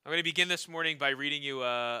I'm going to begin this morning by reading you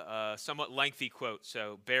a somewhat lengthy quote,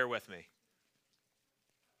 so bear with me.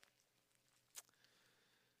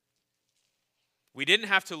 We didn't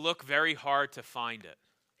have to look very hard to find it.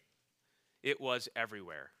 It was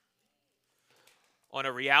everywhere. On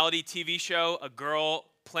a reality TV show, a girl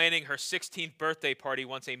planning her 16th birthday party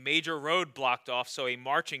wants a major road blocked off so a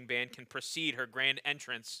marching band can precede her grand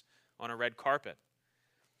entrance on a red carpet.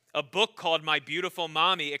 A book called My Beautiful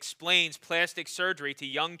Mommy explains plastic surgery to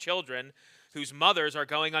young children whose mothers are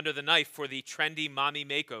going under the knife for the trendy mommy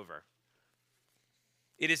makeover.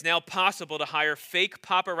 It is now possible to hire fake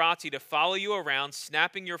paparazzi to follow you around,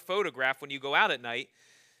 snapping your photograph when you go out at night,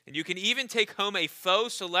 and you can even take home a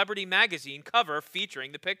faux celebrity magazine cover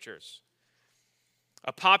featuring the pictures.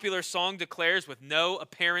 A popular song declares with no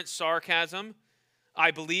apparent sarcasm,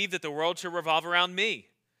 "I believe that the world should revolve around me."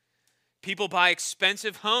 People buy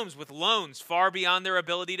expensive homes with loans far beyond their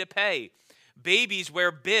ability to pay. Babies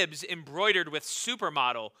wear bibs embroidered with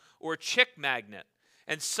supermodel or chick magnet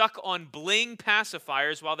and suck on bling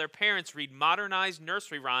pacifiers while their parents read modernized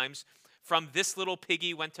nursery rhymes from This Little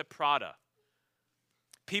Piggy Went to Prada.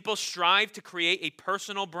 People strive to create a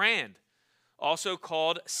personal brand, also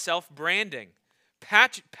called self-branding,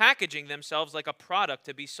 packaging themselves like a product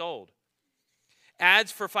to be sold.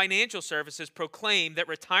 Ads for financial services proclaim that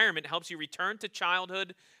retirement helps you return to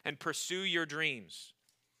childhood and pursue your dreams.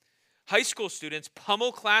 High school students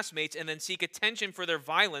pummel classmates and then seek attention for their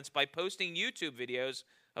violence by posting YouTube videos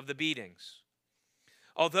of the beatings.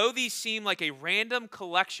 Although these seem like a random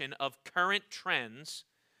collection of current trends,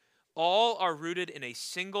 all are rooted in a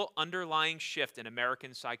single underlying shift in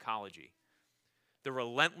American psychology: the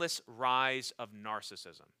relentless rise of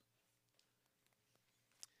narcissism.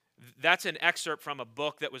 That's an excerpt from a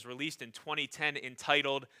book that was released in 2010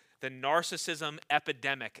 entitled The Narcissism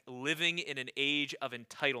Epidemic: Living in an Age of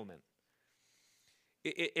Entitlement.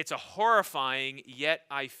 It's a horrifying, yet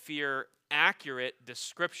I fear accurate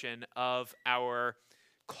description of our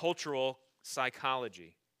cultural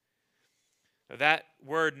psychology. That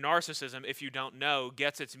word narcissism, if you don't know,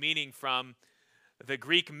 gets its meaning from the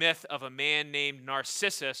Greek myth of a man named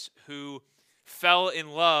Narcissus who fell in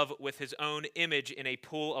love with his own image in a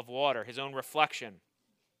pool of water, his own reflection.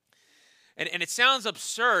 And it sounds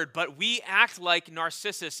absurd, but we act like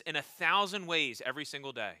Narcissus in 1,000 ways every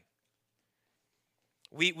single day.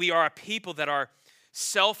 We are a people that are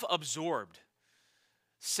self-absorbed,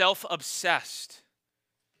 self-obsessed,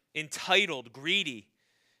 entitled, greedy,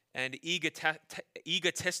 and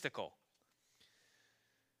egotistical.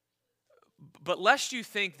 But lest you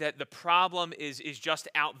think that the problem is just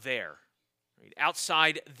out there, right,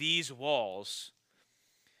 outside these walls,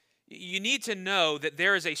 you need to know that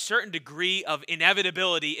there is a certain degree of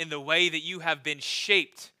inevitability in the way that you have been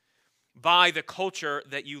shaped by the culture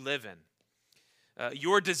that you live in.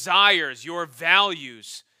 Your desires, your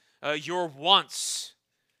values, your wants,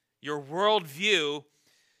 your worldview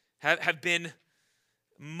have been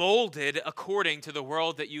molded according to the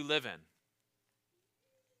world that you live in.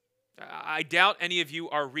 I doubt any of you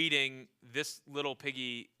are reading This Little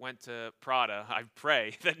Piggy Went to Prada. I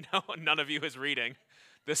pray that none of you is reading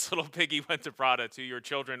This Little Piggy Went to Prada to your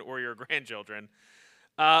children or your grandchildren.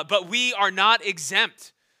 But we are not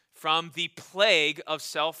exempt from the plague of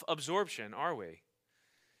self-absorption, are we?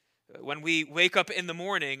 When we wake up in the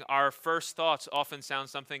morning, our first thoughts often sound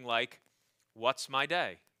something like, "What's my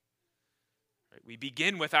day?" Right? We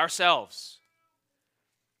begin with ourselves.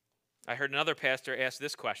 I heard another pastor ask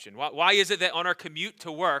this question: Why is it that on our commute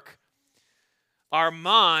to work, in our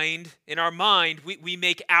mind, we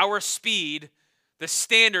make our speed the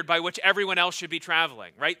standard by which everyone else should be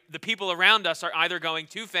traveling, right? The people around us are either going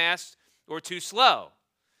too fast or too slow.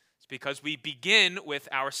 It's because we begin with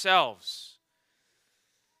ourselves.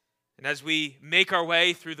 And as we make our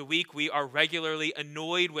way through the week, we are regularly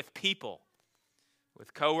annoyed with people,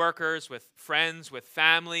 with coworkers, with friends, with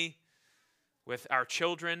family, with our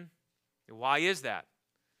children. Why is that?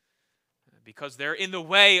 Because they're in the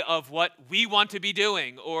way of what we want to be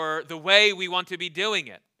doing or the way we want to be doing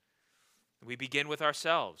it. We begin with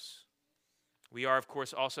ourselves. We are, of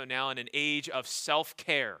course, also now in an age of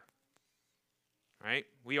self-care, right?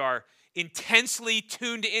 We are intensely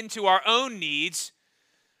tuned into our own needs,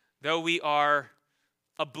 though we are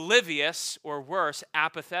oblivious, or worse,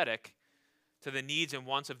 apathetic to the needs and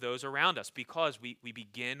wants of those around us, because we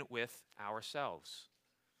begin with ourselves.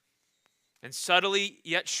 And subtly,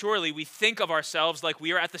 yet surely, we think of ourselves like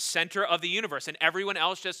we are at the center of the universe and everyone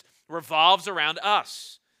else just revolves around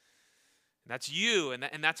us. And that's you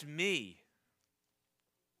and that's me.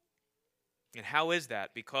 And how is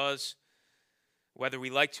that? Because whether we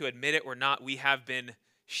like to admit it or not, we have been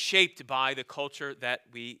shaped by the culture that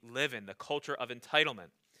we live in, the culture of entitlement.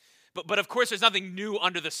 But of course, there's nothing new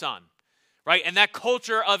under the sun, right? And that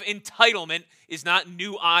culture of entitlement is not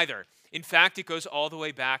new either. In fact, it goes all the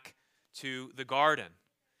way back to the garden.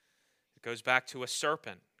 It goes back to a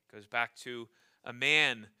serpent. It goes back to a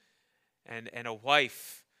man and a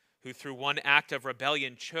wife who through one act of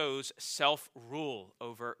rebellion chose self-rule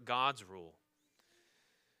over God's rule.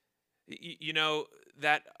 You know,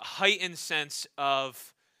 that heightened sense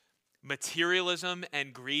of materialism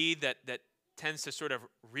and greed that tends to sort of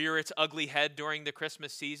rear its ugly head during the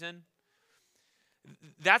Christmas season,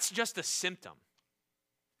 that's just a symptom.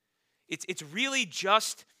 It's really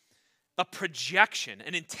just a projection,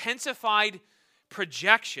 an intensified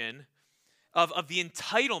projection of the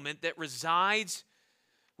entitlement that resides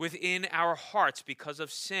within our hearts because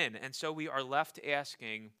of sin. And so we are left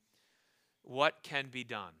asking, what can be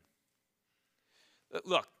done?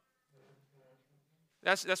 Look,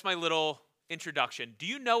 that's my little introduction. Do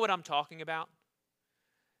you know what I'm talking about?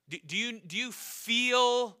 Do you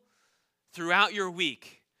feel throughout your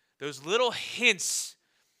week those little hints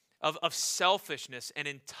of selfishness and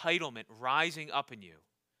entitlement rising up in you,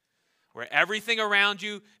 where everything around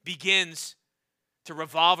you begins to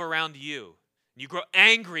revolve around you? You grow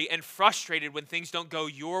angry and frustrated when things don't go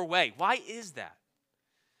your way. Why is that?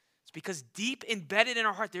 It's because deep embedded in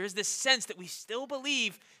our heart, there is this sense that we still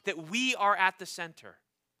believe that we are at the center.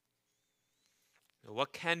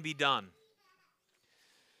 What can be done?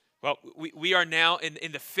 Well, we are now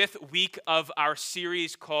in the fifth week of our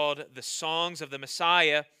series called The Songs of the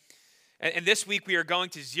Messiah. And this week we are going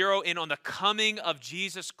to zero in on the coming of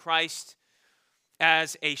Jesus Christ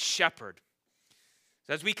as a shepherd.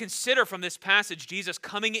 So as we consider from this passage Jesus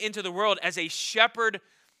coming into the world as a shepherd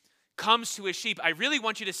comes to his sheep, I really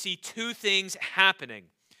want you to see two things happening.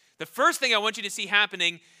 The first thing I want you to see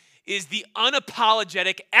happening is the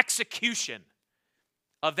unapologetic execution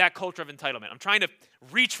of that culture of entitlement. I'm trying to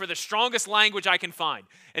reach for the strongest language I can find.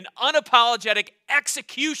 An unapologetic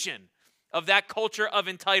execution of that culture of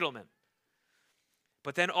entitlement.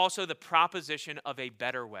 But then also the proposition of a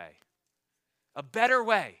better way. A better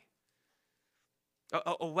way.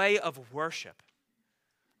 A way of worship.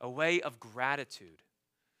 A way of gratitude.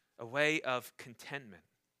 A way of contentment.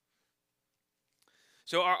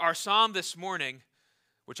 So our psalm this morning,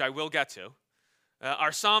 which I will get to,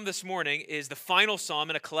 our psalm this morning is the final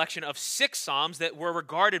psalm in a collection of 6 psalms that were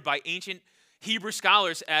regarded by ancient Hebrew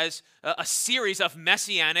scholars as a series of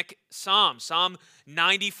messianic psalms, Psalm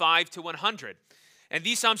 95 to 100. And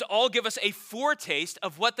these psalms all give us a foretaste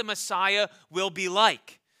of what the Messiah will be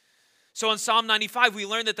like. So in Psalm 95, we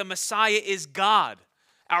learn that the Messiah is God,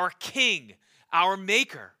 our King, our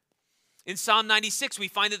Maker. In Psalm 96, we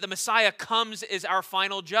find that the Messiah comes as our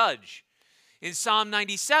final judge. In Psalm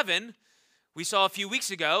 97, we saw a few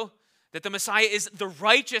weeks ago that the Messiah is the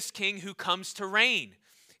righteous King who comes to reign.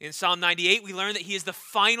 In Psalm 98, we learn that he is the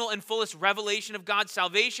final and fullest revelation of God's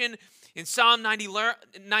salvation. In Psalm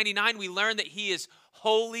 99, we learn that he is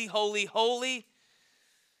holy, holy, holy.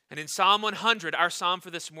 And in Psalm 100, our psalm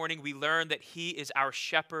for this morning, we learn that he is our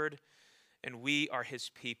shepherd and we are his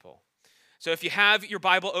people. So if you have your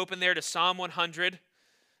Bible open there to Psalm 100,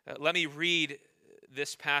 let me read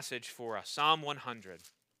this passage for us. Psalm 100.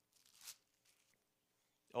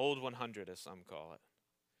 Old 100, as some call it.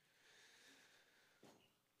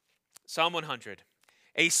 Psalm 100.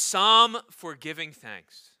 A psalm for giving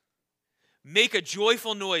thanks. Make a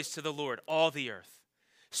joyful noise to the Lord, all the earth.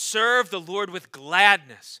 Serve the Lord with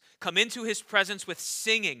gladness. Come into his presence with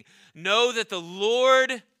singing. Know that the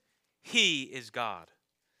Lord, he is God.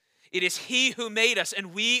 It is he who made us,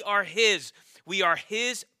 and we are his. We are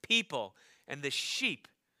his people and the sheep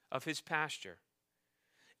of his pasture.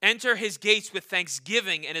 Enter his gates with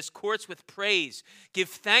thanksgiving and his courts with praise. Give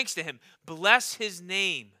thanks to him. Bless his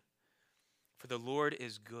name. For the Lord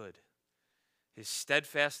is good. His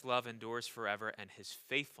steadfast love endures forever, and his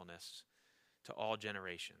faithfulness to all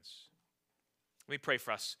generations. Let me pray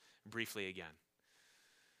for us briefly again.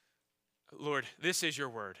 Lord, this is your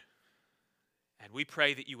word. And we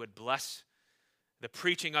pray that you would bless the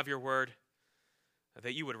preaching of your word,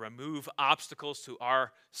 that you would remove obstacles to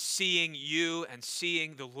our seeing you and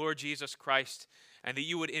seeing the Lord Jesus Christ, and that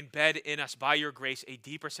you would embed in us by your grace a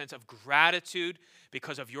deeper sense of gratitude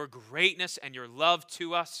because of your greatness and your love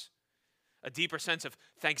to us, a deeper sense of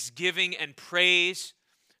thanksgiving and praise,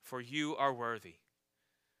 for you are worthy.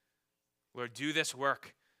 Lord, do this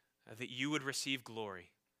work that you would receive glory.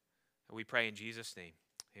 We pray in Jesus' name.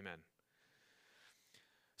 Amen.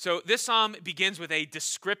 So this psalm begins with a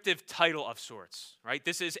descriptive title of sorts, right?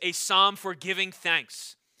 This is a psalm for giving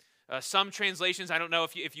thanks. Some translations, I don't know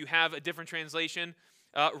if you have a different translation,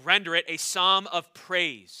 render it a psalm of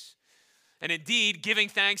praise. And indeed, giving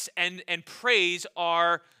thanks and praise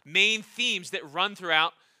are main themes that run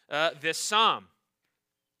throughout this psalm.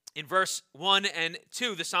 In verse 1 and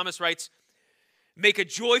 2, the psalmist writes, "Make a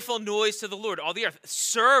joyful noise to the Lord, all the earth.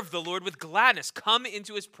 Serve the Lord with gladness. Come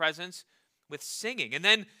into his presence with singing." And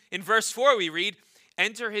then in verse 4 we read,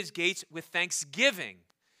 "Enter his gates with thanksgiving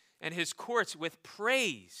and his courts with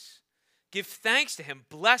praise. Give thanks to him.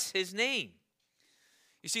 Bless his name."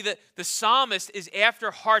 You see, the psalmist is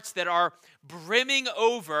after hearts that are brimming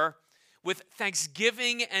over with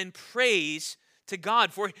thanksgiving and praise to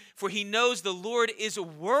God. For he knows the Lord is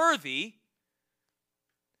worthy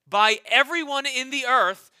by everyone in the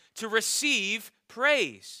earth to receive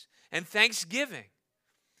praise and thanksgiving.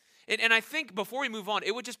 And I think before we move on,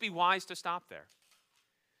 it would just be wise to stop there.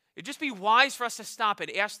 It'd just be wise for us to stop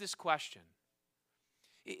and ask this question.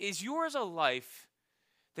 Is yours a life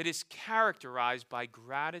that is characterized by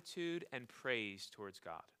gratitude and praise towards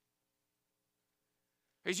God?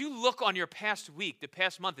 As you look on your past week, the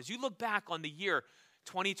past month, as you look back on the year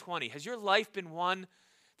 2020, has your life been one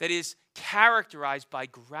that is characterized by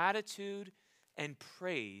gratitude and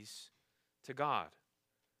praise to God?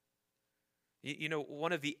 You know,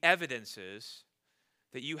 one of the evidences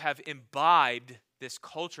that you have imbibed this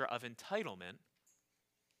culture of entitlement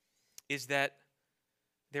is that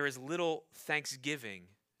there is little thanksgiving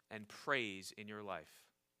and praise in your life.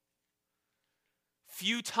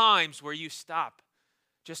 Few times where you stop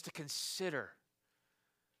just to consider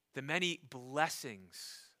the many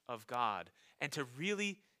blessings of God and to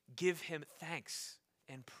really give him thanks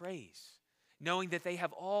and praise, knowing that they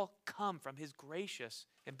have all come from his gracious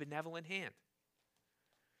and benevolent hand.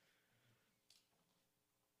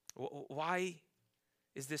 Why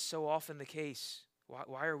is this so often the case?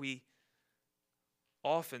 Why are we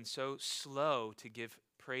often so slow to give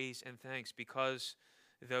praise and thanks? Because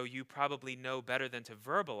though you probably know better than to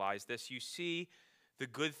verbalize this, you see the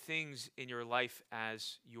good things in your life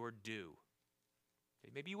as your due.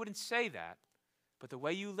 Maybe you wouldn't say that, but the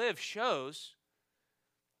way you live shows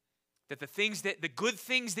that the good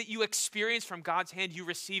things that you experience from God's hand, you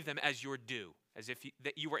receive them as your due, as if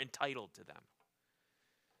that you were entitled to them.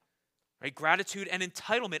 Right? Gratitude and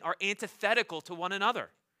entitlement are antithetical to one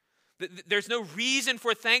another. There's no reason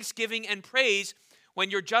for thanksgiving and praise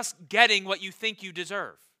when you're just getting what you think you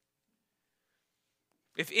deserve.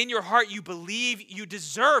 If in your heart you believe you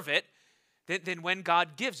deserve it, then when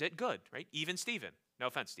God gives it, good, right? Even Stephen. No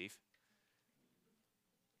offense, Steve.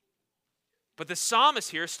 But the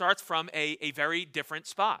psalmist here starts from a very different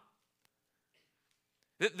spot.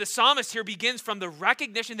 The psalmist here begins from the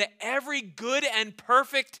recognition that every good and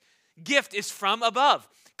perfect gift is from above,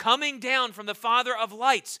 coming down from the Father of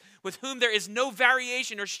lights, with whom there is no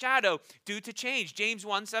variation or shadow due to change. James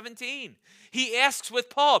 1:17. He asks with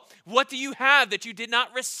Paul, "What do you have that you did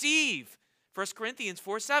not receive?" 1 Corinthians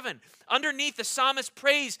 4:7. Underneath the psalmist's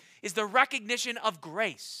praise is the recognition of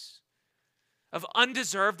grace, of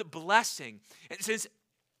undeserved blessing. And since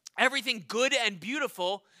everything good and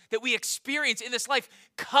beautiful that we experience in this life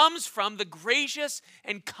comes from the gracious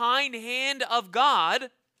and kind hand of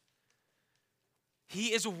God,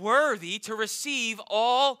 he is worthy to receive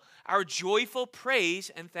all our joyful praise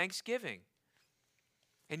and thanksgiving.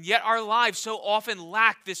 And yet our lives so often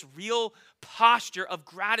lack this real posture of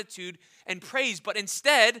gratitude and praise, but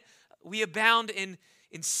instead we abound in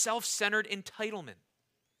self-centered entitlement.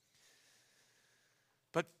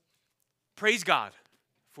 But praise God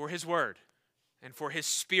for his word and for his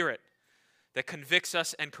spirit that convicts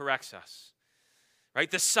us and corrects us. Right?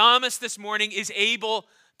 The psalmist this morning is able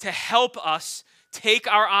to help us take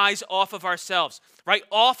our eyes off of ourselves, right?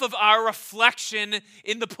 Off of our reflection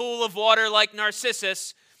in the pool of water like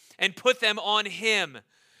Narcissus, and put them on him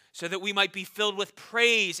so that we might be filled with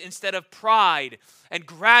praise instead of pride and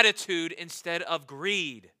gratitude instead of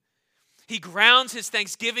greed. He grounds his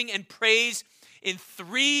thanksgiving and praise in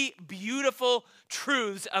three beautiful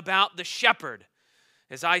truths about the shepherd,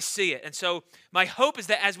 as I see it. And so my hope is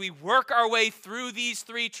that as we work our way through these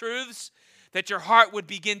three truths, that your heart would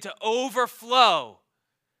begin to overflow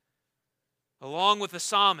along with the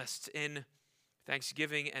psalmist in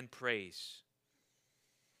thanksgiving and praise.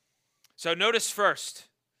 So notice first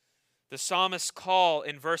the psalmist's call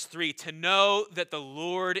in verse 3 to know that the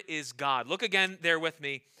Lord is God. Look again there with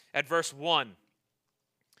me at verse 1.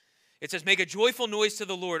 It says, "Make a joyful noise to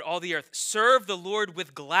the Lord, all the earth. Serve the Lord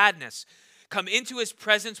with gladness. Come into his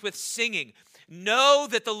presence with singing. Know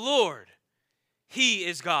that the Lord, he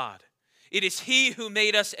is God. It is he who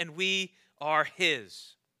made us, and we are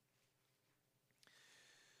his."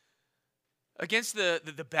 against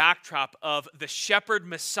the backdrop of the shepherd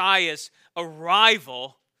Messiah's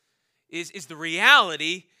arrival is the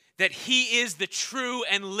reality that he is the true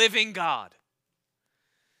and living God.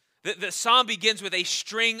 The psalm begins with a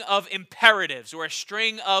string of imperatives or a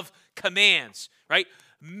string of commands, right?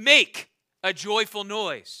 Make a joyful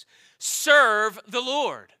noise. Serve the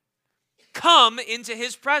Lord. Come into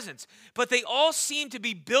his presence. But they all seem to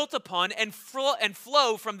be built upon and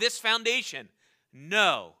flow from this foundation.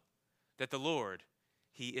 Know that the Lord,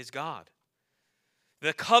 he is God.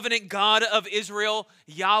 The covenant God of Israel,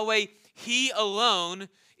 Yahweh, he alone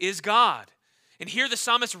is God. And here the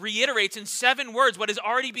psalmist reiterates in 7 words what has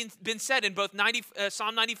already been said in both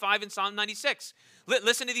Psalm 95 and Psalm 96.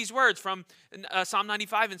 Listen to these words from Psalm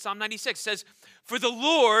 95 and Psalm 96. It says, "For the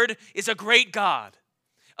Lord is a great God,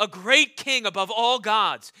 a great king above all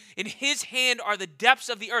gods. In his hand are the depths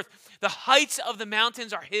of the earth. The heights of the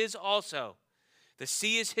mountains are his also. The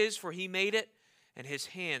sea is his, for he made it, and his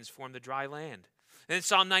hands formed the dry land." And in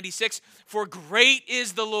Psalm 96, "For great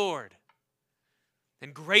is the Lord,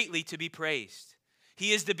 and greatly to be praised.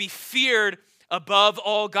 He is to be feared above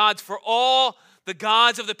all gods, for all the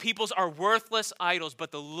gods of the peoples are worthless idols,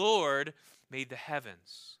 but the Lord made the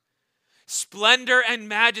heavens. Splendor and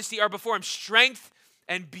majesty are before him. Strength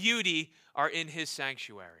and beauty are in his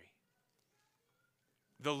sanctuary."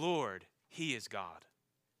 The Lord, he is God.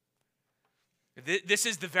 This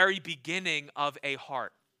is the very beginning of a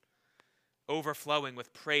heart overflowing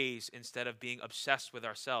with praise instead of being obsessed with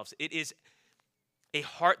ourselves. It is a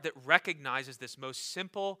heart that recognizes this most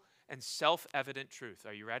simple and self-evident truth.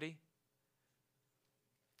 Are you ready?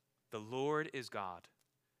 The Lord is God,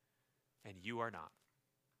 and you are not.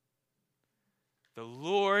 The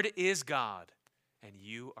Lord is God, and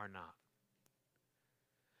you are not.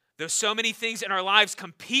 Though so many things in our lives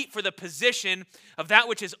compete for the position of that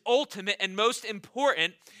which is ultimate and most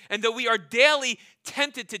important, and though we are daily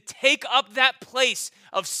tempted to take up that place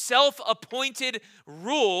of self-appointed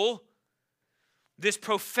rule, this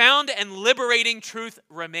profound and liberating truth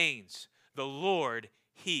remains. The Lord,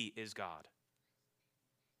 he is God.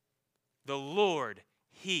 The Lord,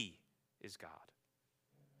 he is God.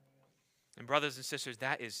 And brothers and sisters,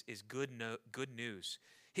 that is good news.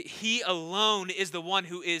 He alone is the one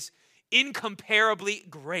who is incomparably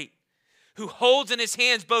great, who holds in his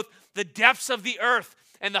hands both the depths of the earth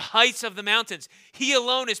and the heights of the mountains. He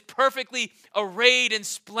alone is perfectly arrayed in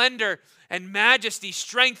splendor and majesty,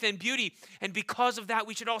 strength and beauty. And because of that,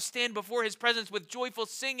 we should all stand before his presence with joyful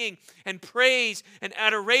singing and praise and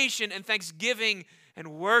adoration and thanksgiving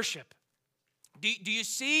and worship. Do you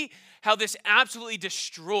see how this absolutely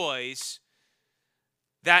destroys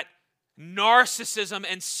that narcissism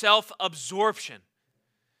and self-absorption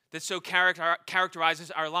that so characterizes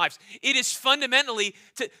our lives? It is fundamentally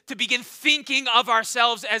to begin thinking of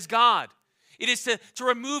ourselves as God. It is to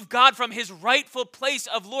remove God from his rightful place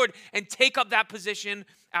of Lord and take up that position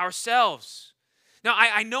ourselves. Now,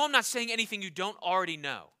 I know I'm not saying anything you don't already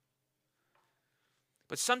know,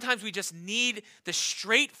 but sometimes we just need the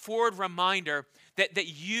straightforward reminder that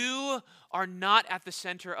you are not at the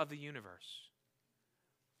center of the universe.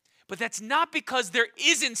 But that's not because there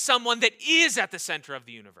isn't someone that is at the center of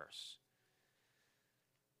the universe.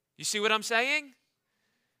 You see what I'm saying?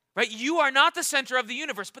 Right? You are not the center of the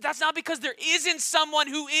universe, but that's not because there isn't someone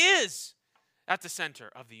who is at the center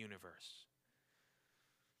of the universe.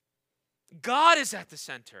 God is at the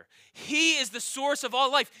center. He is the source of all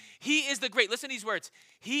life. He is the great, listen to these words,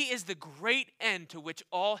 he is the great end to which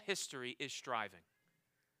all history is striving.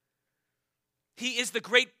 He is the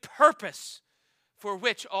great purpose for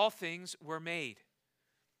which all things were made.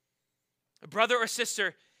 Brother or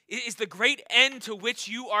sister, is the great end to which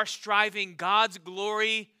you are striving God's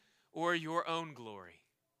glory or your own glory?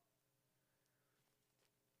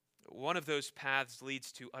 One of those paths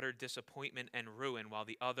leads to utter disappointment and ruin, while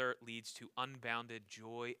the other leads to unbounded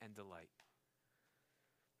joy and delight.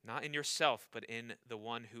 Not in yourself, but in the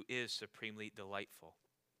one who is supremely delightful.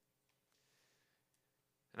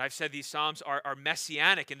 And I've said these Psalms are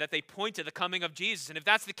messianic in that they point to the coming of Jesus. And if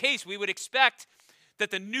that's the case, we would expect that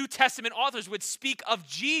the New Testament authors would speak of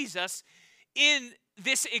Jesus in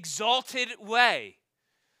this exalted way.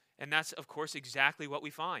 And that's, of course, exactly what we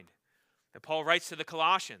find. And Paul writes to the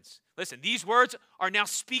Colossians, listen, these words are now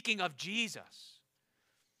speaking of Jesus.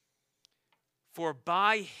 For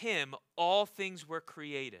by him all things were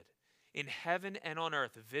created, in heaven and on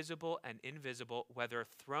earth, visible and invisible, whether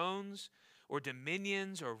thrones or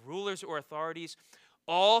dominions or rulers or authorities,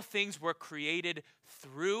 all things were created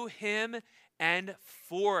through him and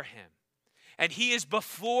for him. And he is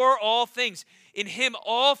before all things. In him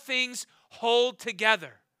all things hold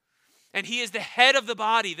together. And he is the head of the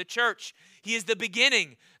body, the church. He is the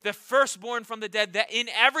beginning, the firstborn from the dead, that in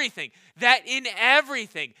everything, that in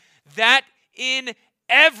everything, that in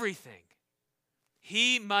everything,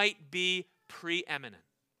 he might be preeminent.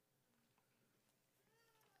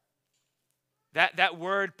 That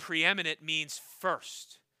word preeminent means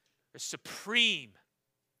first, or supreme,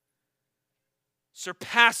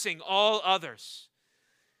 surpassing all others.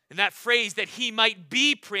 And that phrase, that he might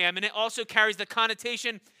be preeminent, also carries the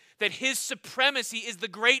connotation that his supremacy is the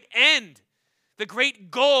great end, the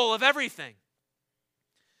great goal of everything,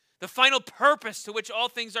 the final purpose to which all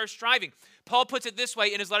things are striving. Paul puts it this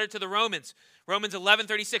way in his letter to the Romans, Romans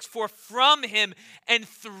 11:36, for from him and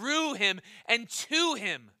through him and to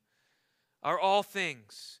him are all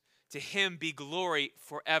things. To him be glory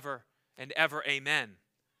forever and ever. Amen.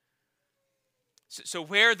 So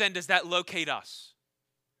where then does that locate us?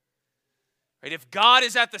 Right? If God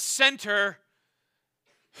is at the center,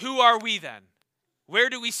 who are we then? Where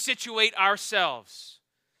do we situate ourselves?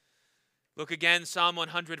 Look again, Psalm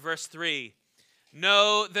 100, verse 3.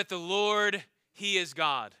 Know that the Lord, he is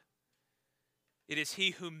God. It is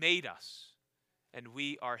he who made us, and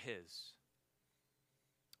we are his.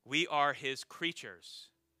 We are his creatures.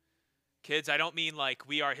 Kids, I don't mean like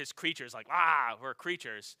we are his creatures, like, we're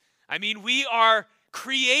creatures. I mean, we are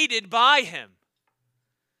created by him.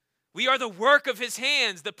 We are the work of his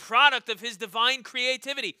hands, the product of his divine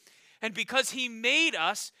creativity. And because he made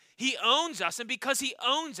us, he owns us. And because he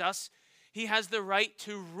owns us, he has the right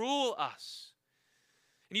to rule us.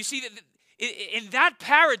 And you see that in that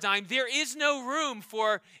paradigm, there is no room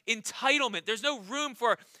for entitlement. There's no room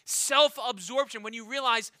for self-absorption when you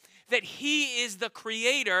realize that he is the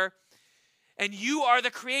creator and you are the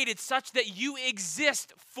created, such that you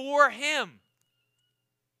exist for him.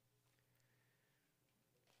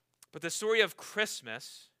 But the story of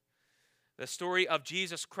Christmas, the story of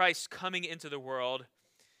Jesus Christ coming into the world,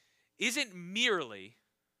 isn't merely,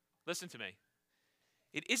 listen to me,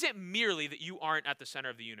 it isn't merely that you aren't at the center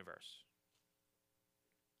of the universe.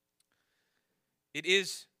 It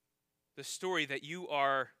is the story that you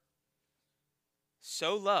are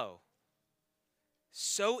so low,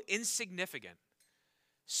 so insignificant,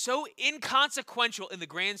 so inconsequential in the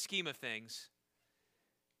grand scheme of things,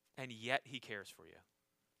 and yet he cares for you.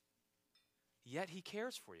 Yet he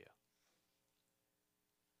cares for you.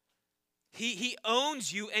 He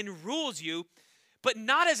owns you and rules you, but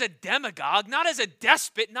not as a demagogue, not as a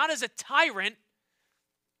despot, not as a tyrant,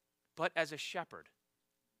 but as a shepherd.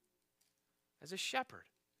 As a shepherd.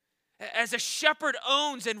 As a shepherd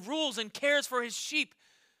owns and rules and cares for his sheep,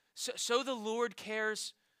 so the Lord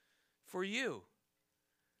cares for you.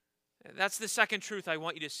 That's the second truth I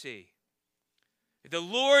want you to see. The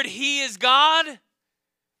Lord, he is God,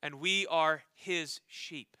 and we are his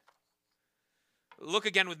sheep. Look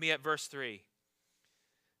again with me at verse 3.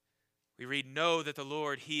 We read, know that the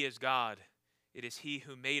Lord, he is God. It is he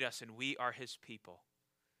who made us, and we are his people.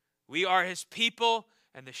 We are his people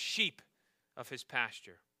and the sheep of his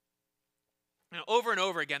pasture. Now, over and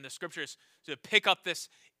over again, the scriptures sort of pick up this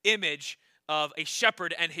image of a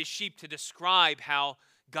shepherd and his sheep to describe how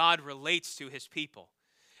God relates to his people.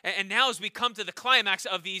 And now as we come to the climax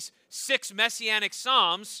of these 6 messianic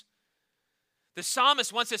psalms, the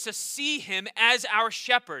psalmist wants us to see him as our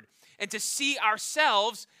shepherd and to see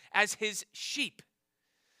ourselves as his sheep.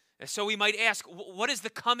 And so we might ask, what is the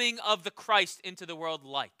coming of the Christ into the world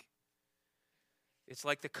like? It's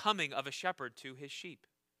like the coming of a shepherd to his sheep.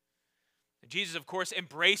 And Jesus, of course,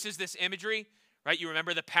 embraces this imagery, right? You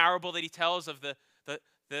remember the parable that he tells of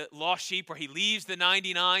the lost sheep where he leaves the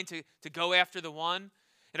 99 to go after the one.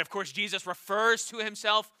 And of course, Jesus refers to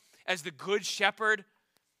himself as the good shepherd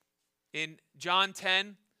in John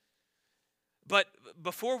 10. But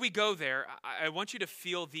before we go there, I want you to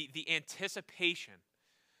feel the anticipation.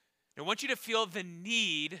 I want you to feel the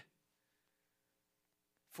need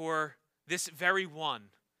for this very one,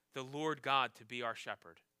 the Lord God, to be our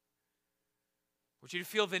shepherd. I want you to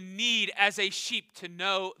feel the need as a sheep to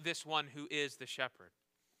know this one who is the shepherd.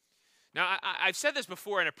 Now, I've said this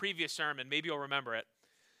before in a previous sermon. Maybe you'll remember it.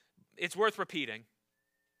 It's worth repeating.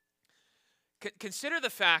 Consider the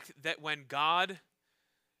fact that when God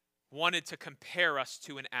wanted to compare us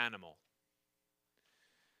to an animal,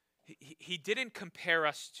 he didn't compare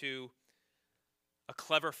us to a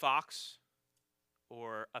clever fox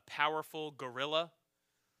or a powerful gorilla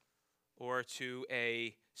or to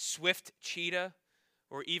a swift cheetah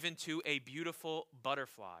or even to a beautiful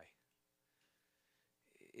butterfly.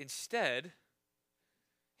 Instead,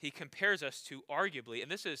 he compares us to arguably, and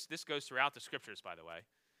this goes throughout the scriptures, by the way.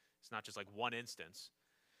 It's not just like one instance.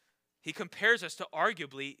 He compares us to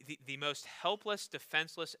arguably the most helpless,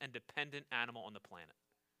 defenseless, and dependent animal on the planet,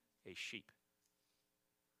 a sheep.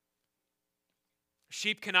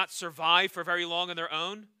 Sheep cannot survive for very long on their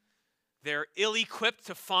own. They're ill-equipped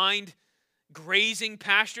to find grazing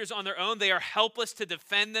pastures on their own. They are helpless to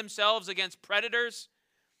defend themselves against predators.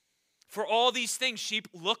 For all these things, sheep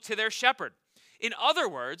look to their shepherd. In other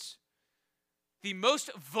words, the most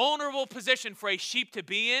vulnerable position for a sheep to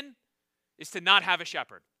be in is to not have a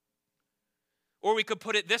shepherd. Or we could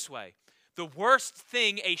put it this way. The worst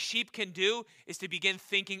thing a sheep can do is to begin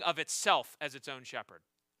thinking of itself as its own shepherd.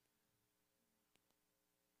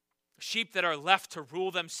 Sheep that are left to rule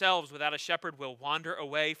themselves without a shepherd will wander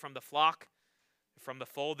away from the flock, from the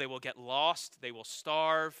fold. They will get lost. They will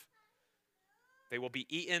starve. They will be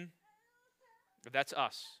eaten. That's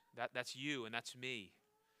us. That's you and that's me.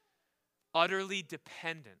 Utterly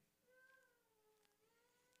dependent.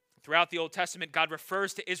 Throughout the Old Testament, God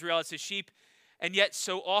refers to Israel as his sheep, and yet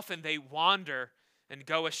so often they wander and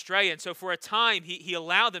go astray. And so for a time, he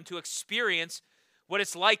allowed them to experience what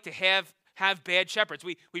it's like to have bad shepherds.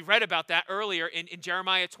 We read about that earlier in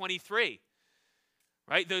Jeremiah 23.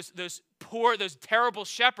 Right? Those poor, those terrible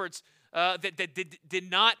shepherds that did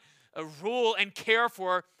not rule and care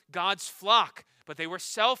for God's flock, but they were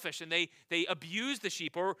selfish and they abused the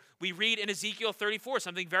sheep. Or we read in Ezekiel 34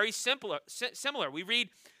 something very similar. We read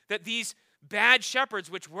that these bad shepherds,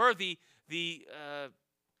 which were the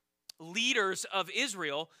leaders of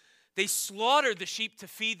Israel, they slaughtered the sheep to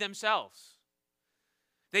feed themselves.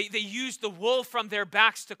 They used the wool from their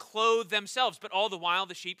backs to clothe themselves, but all the while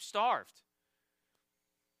the sheep starved.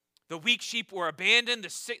 The weak sheep were abandoned,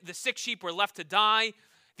 the sick sheep were left to die,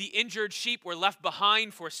 the injured sheep were left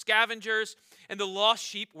behind for scavengers, and the lost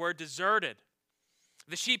sheep were deserted.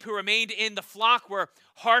 The sheep who remained in the flock were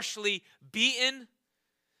harshly beaten,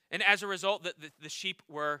 and as a result, the sheep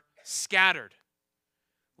were scattered,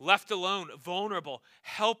 left alone, vulnerable,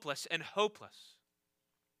 helpless, and hopeless.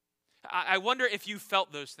 I wonder if you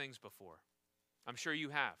felt those things before. I'm sure you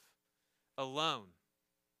have. Alone,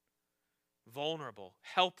 vulnerable,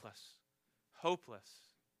 helpless, hopeless.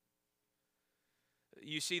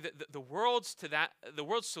 You see, the world's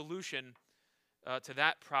solution to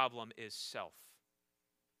that problem is self.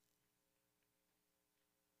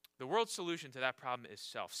 The world's solution to that problem is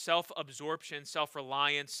self. Self-absorption,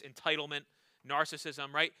 self-reliance, entitlement,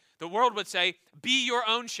 narcissism, right? The world would say, be your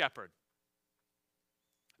own shepherd.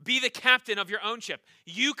 Be the captain of your own ship.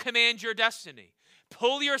 You command your destiny.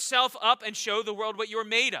 Pull yourself up and show the world what you're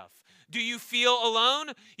made of. Do you feel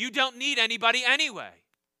alone? You don't need anybody anyway.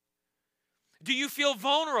 Do you feel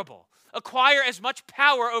vulnerable? Acquire as much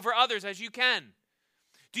power over others as you can.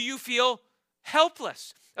 Do you feel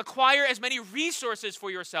helpless? Acquire as many resources for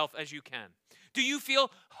yourself as you can. Do you feel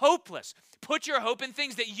hopeless? Put your hope in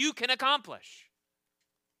things that you can accomplish.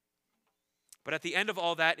 But at the end of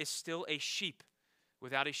all that is still a sheep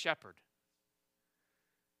without a shepherd.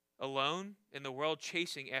 Alone in the world,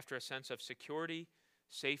 chasing after a sense of security,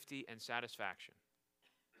 safety, and satisfaction.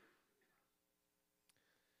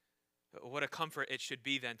 What a comfort it should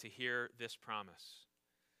be then to hear this promise.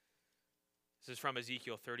 This is from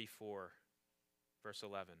Ezekiel 34, verse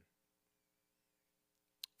 11.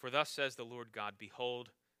 For thus says the Lord God, behold,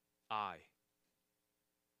 I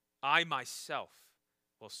myself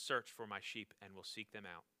will search for my sheep and will seek them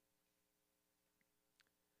out.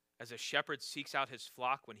 As a shepherd seeks out his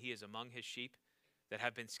flock when he is among his sheep that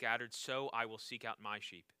have been scattered, so I will seek out my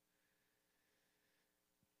sheep.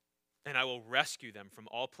 And I will rescue them from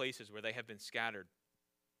all places where they have been scattered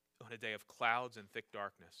on a day of clouds and thick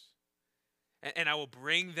darkness. And I will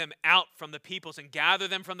bring them out from the peoples and gather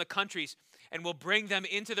them from the countries and will bring them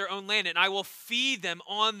into their own land. And I will feed them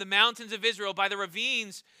on the mountains of Israel, by the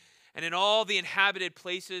ravines, and in all the inhabited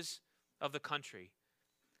places of the country.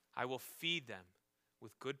 I will feed them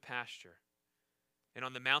with good pasture. And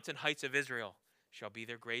on the mountain heights of Israel shall be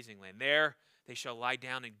their grazing land. There they shall lie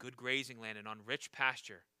down in good grazing land, and on rich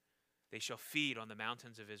pasture they shall feed on the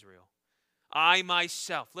mountains of Israel. I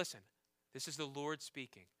myself, listen, this is the Lord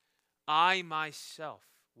speaking. I myself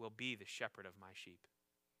will be the shepherd of my sheep.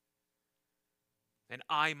 And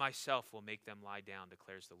I myself will make them lie down,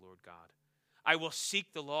 declares the Lord God. I will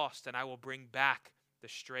seek the lost, and I will bring back the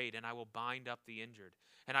strayed, and I will bind up the injured,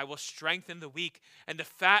 and I will strengthen the weak, and the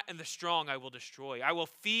fat and the strong I will destroy. I will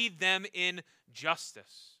feed them in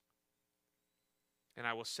justice, and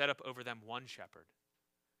I will set up over them one shepherd,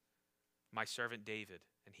 my servant David,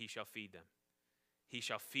 and he shall feed them. He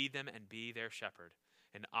shall feed them and be their shepherd.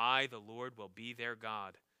 And I, the Lord, will be their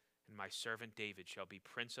God, and my servant David shall be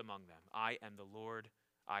prince among them. I am the Lord,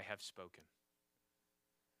 I have spoken.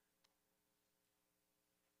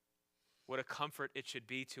 What a comfort it should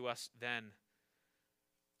be to us then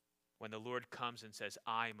when the Lord comes and says,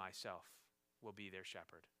 I myself will be their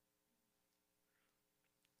shepherd.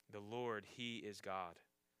 The Lord, he is God,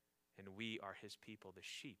 and we are his people, the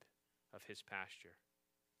sheep of his pasture.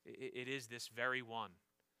 It is this very one,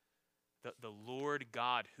 the Lord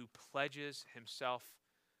God, who pledges himself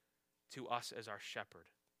to us as our shepherd.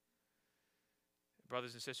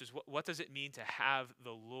 Brothers and sisters, what does it mean to have the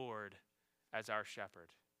Lord as our shepherd?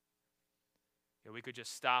 We could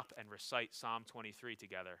just stop and recite Psalm 23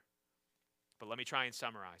 together, but let me try and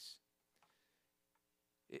summarize.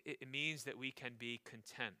 It means that we can be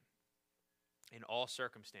content in all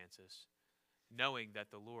circumstances, knowing that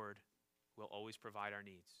the Lord will always provide our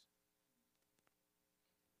needs.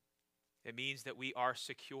 It means that we are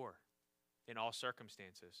secure in all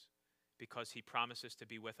circumstances because he promises to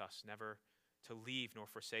be with us, never to leave nor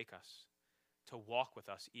forsake us, to walk with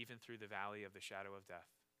us even through the valley of the shadow of death.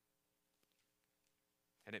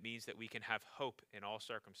 And it means that we can have hope in all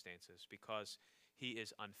circumstances because he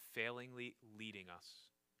is unfailingly leading us.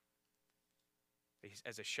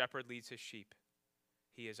 As a shepherd leads his sheep,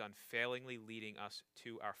 he is unfailingly leading us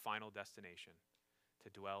to our final destination,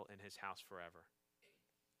 to dwell in his house forever.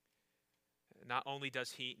 Not only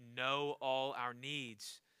does he know all our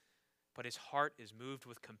needs, but his heart is moved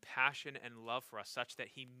with compassion and love for us such that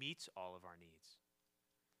he meets all of our needs.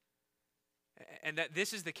 And that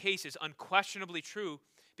this is the case is unquestionably true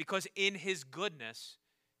because in his goodness,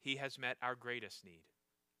 he has met our greatest need.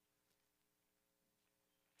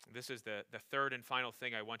 This is the third and final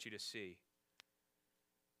thing I want you to see.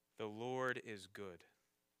 The Lord is good.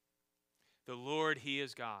 The Lord, he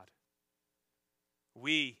is God.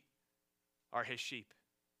 We are his sheep,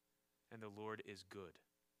 and the Lord is good.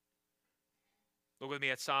 Look with me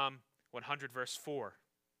at Psalm 100, verse 4.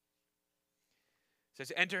 It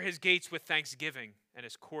says, enter his gates with thanksgiving and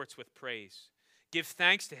his courts with praise. Give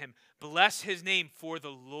thanks to him. Bless his name, for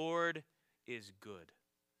the Lord is good.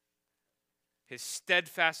 His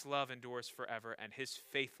steadfast love endures forever, and his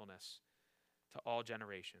faithfulness to all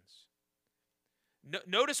generations.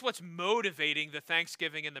 Notice what's motivating the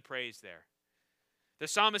thanksgiving and the praise there. The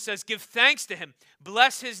psalmist says, give thanks to him.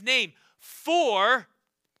 Bless his name, for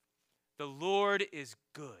the Lord is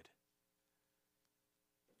good.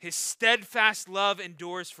 His steadfast love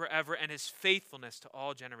endures forever, and his faithfulness to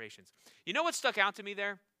all generations. You know what stuck out to me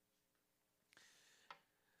there?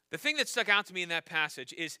 The thing that stuck out to me in that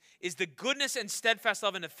passage is the goodness and steadfast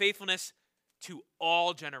love and the faithfulness to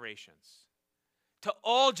all generations. To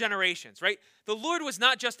all generations, right? The Lord was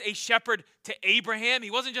not just a shepherd to Abraham.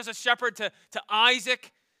 He wasn't just a shepherd to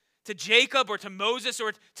Isaac, to Jacob, or to Moses,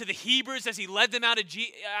 or to the Hebrews as he led them out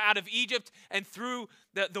of Egypt and through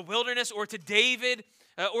the wilderness, or to David,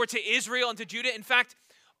 or to Israel and to Judah. In fact,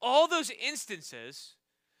 all those instances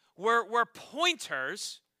were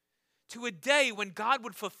pointers to a day when God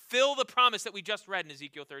would fulfill the promise that we just read in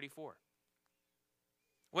Ezekiel 34.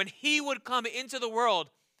 When he would come into the world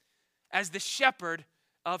as the shepherd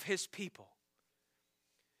of his people.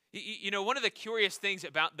 You know, one of the curious things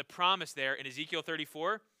about the promise there in Ezekiel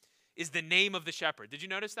 34 is the name of the shepherd. Did you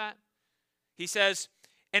notice that? He says,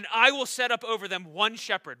 and I will set up over them one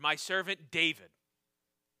shepherd, my servant David.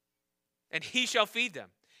 And he shall feed them.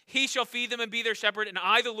 He shall feed them and be their shepherd, and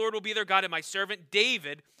I, the Lord, will be their God, and my servant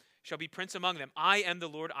David shall be prince among them. I am the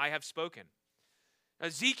Lord, I have spoken.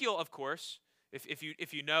 Ezekiel, of course,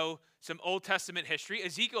 if you know some Old Testament history,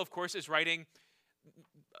 Ezekiel, of course, is writing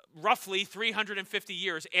roughly 350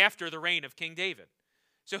 years after the reign of King David.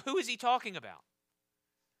 So who is he talking about?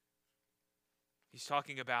 He's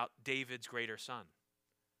talking about David's greater son.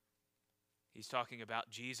 He's talking about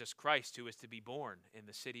Jesus Christ, who is to be born in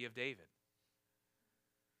the city of David.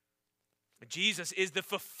 Jesus is the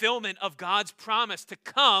fulfillment of God's promise to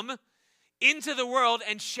come into the world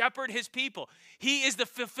and shepherd his people. He is the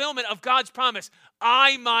fulfillment of God's promise.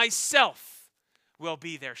 I myself will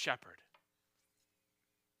be their shepherd.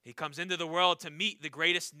 He comes into the world to meet the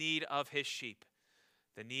greatest need of his sheep,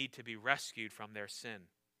 the need to be rescued from their sin.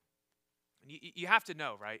 And you have to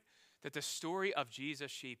know, right, that the story of Jesus'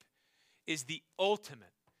 sheep is the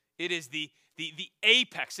ultimate. It is the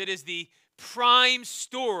apex. It is the prime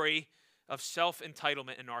story of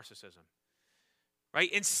self-entitlement and narcissism. Right?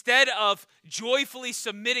 Instead of joyfully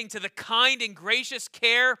submitting to the kind and gracious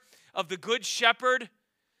care of the good shepherd,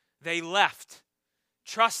 they left,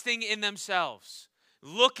 trusting in themselves,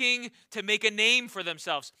 looking to make a name for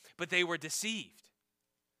themselves, but they were deceived.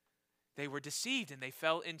 They were deceived and they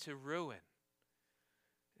fell into ruin.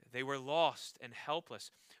 They were lost and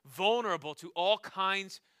helpless, vulnerable to all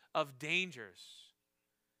kinds of dangers,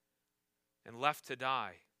 and left to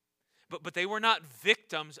die. But they were not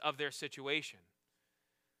victims of their situation.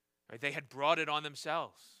 Right? They had brought it on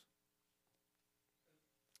themselves.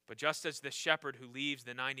 But just as the shepherd who leaves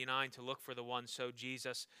the 99 to look for the one, so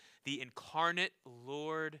Jesus, the incarnate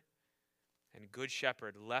Lord and good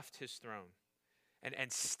shepherd, left his throne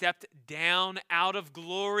and stepped down out of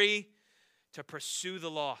glory to pursue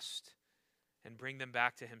the lost and bring them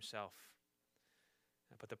back to himself.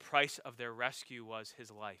 But the price of their rescue was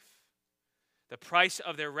his life. The price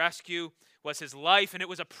of their rescue was his life, and it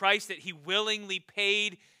was a price that he willingly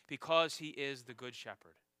paid because he is the good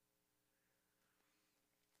shepherd.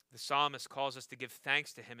 The psalmist calls us to give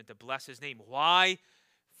thanks to him and to bless his name. Why?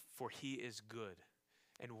 For he is good.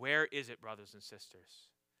 And where is it, brothers and sisters?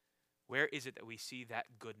 Where is it that we see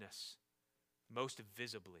that goodness most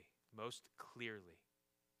visibly, most clearly?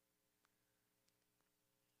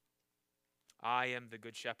 I am the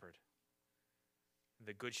good shepherd.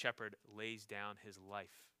 The good shepherd lays down his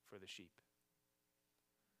life for the sheep.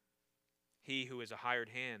 He who is a hired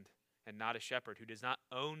hand and not a shepherd, who does not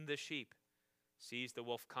own the sheep, sees the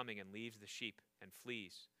wolf coming and leaves the sheep and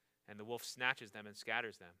flees, and the wolf snatches them and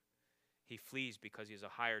scatters them. He flees because he is a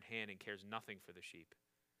hired hand and cares nothing for the sheep.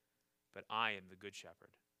 But I am the good shepherd.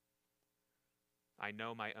 I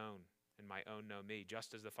know my own, and my own know me,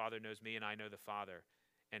 just as the Father knows me and I know the Father,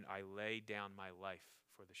 and I lay down my life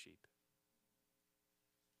for the sheep.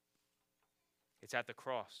 It's at the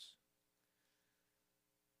cross.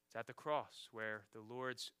 It's at the cross where the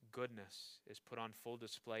Lord's goodness is put on full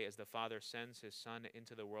display as the Father sends his Son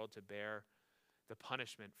into the world to bear the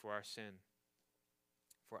punishment for our sin,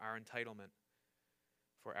 for our entitlement,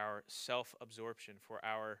 for our self-absorption, for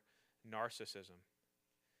our narcissism.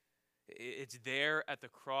 It's there at the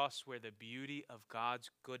cross where the beauty of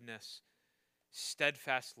God's goodness,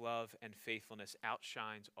 steadfast love, and faithfulness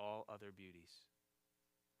outshines all other beauties.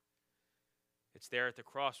 It's there at the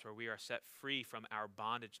cross where we are set free from our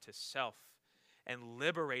bondage to self and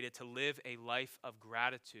liberated to live a life of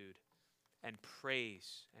gratitude and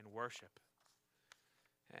praise and worship.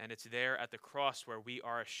 And it's there at the cross where we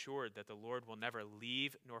are assured that the Lord will never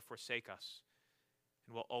leave nor forsake us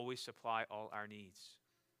and will always supply all our needs.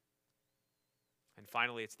 And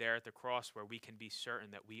finally, it's there at the cross where we can be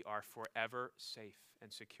certain that we are forever safe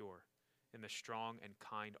and secure in the strong and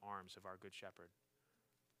kind arms of our Good Shepherd.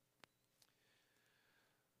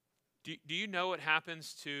 Do you know what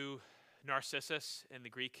happens to Narcissus in the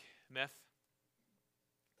Greek myth?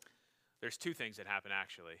 There's two things that happen,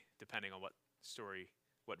 actually, depending on what story,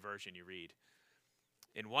 what version you read.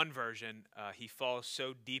 In one version, he falls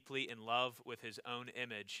so deeply in love with his own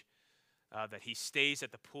image that he stays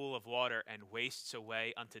at the pool of water and wastes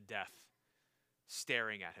away unto death,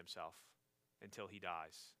 staring at himself until he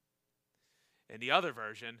dies. In the other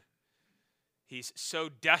version, he's so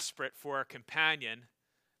desperate for a companion,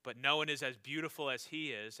 but no one is as beautiful as he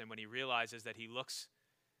is, and when he realizes that he looks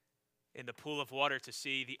in the pool of water to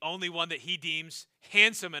see the only one that he deems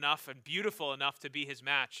handsome enough and beautiful enough to be his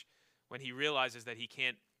match, when he realizes that he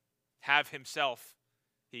can't have himself,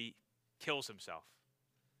 he kills himself.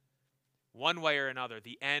 One way or another,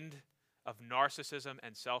 the end of narcissism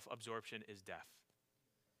and self-absorption is death.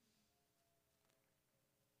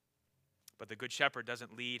 But the Good Shepherd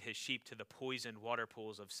doesn't lead his sheep to the poisoned water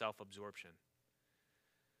pools of self-absorption.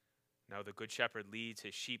 No, the Good Shepherd leads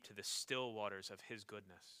his sheep to the still waters of his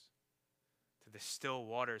goodness, to the still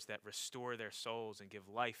waters that restore their souls and give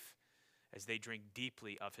life as they drink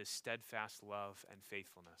deeply of his steadfast love and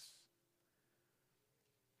faithfulness.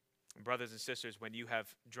 And brothers and sisters, when you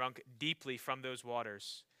have drunk deeply from those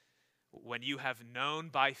waters, when you have known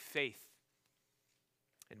by faith,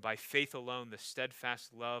 and by faith alone, the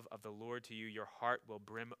steadfast love of the Lord to you, your heart will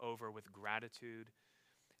brim over with gratitude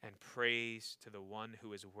and praise to the one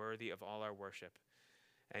who is worthy of all our worship.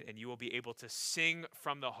 And you will be able to sing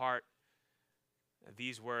from the heart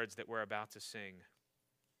these words that we're about to sing.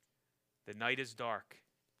 The night is dark,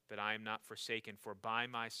 but I am not forsaken, for by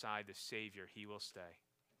my side the Savior, he will stay.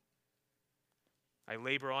 I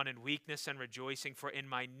labor on in weakness and rejoicing, for in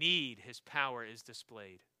my need his power is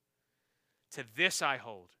displayed. To this I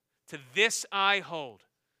hold, to this I hold.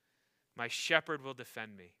 My shepherd will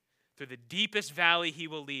defend me. Through the deepest valley he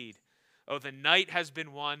will lead. Oh, the night has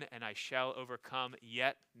been won, and I shall overcome,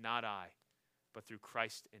 yet not I, but through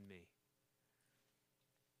Christ in me.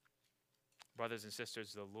 Brothers and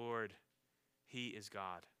sisters, the Lord, he is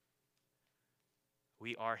God.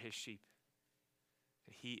 We are his sheep,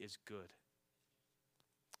 and he is good.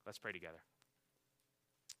 Let's pray together.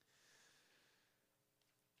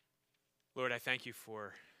 Lord, I thank you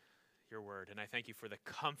for your word, and I thank you for the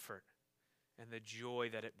comfort and the joy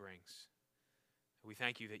that it brings. We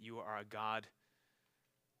thank you that you are a God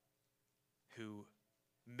who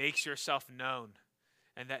makes yourself known,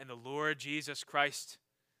 and that in the Lord Jesus Christ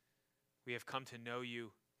we have come to know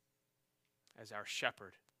you as our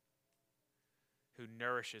shepherd who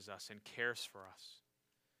nourishes us and cares for us,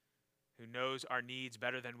 who knows our needs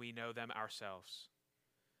better than we know them ourselves.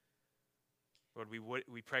 Lord,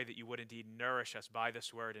 we pray that you would indeed nourish us by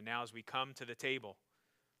this word. And now as we come to the table,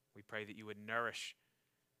 we pray that you would nourish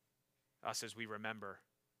us as we remember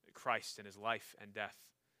Christ and his life and death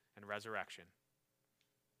and resurrection.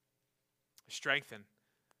 Strengthen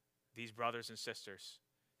these brothers and sisters.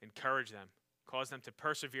 Encourage them. Cause them to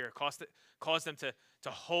persevere. Cause them to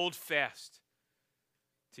hold fast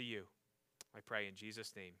to you. I pray in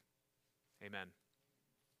Jesus' name. Amen.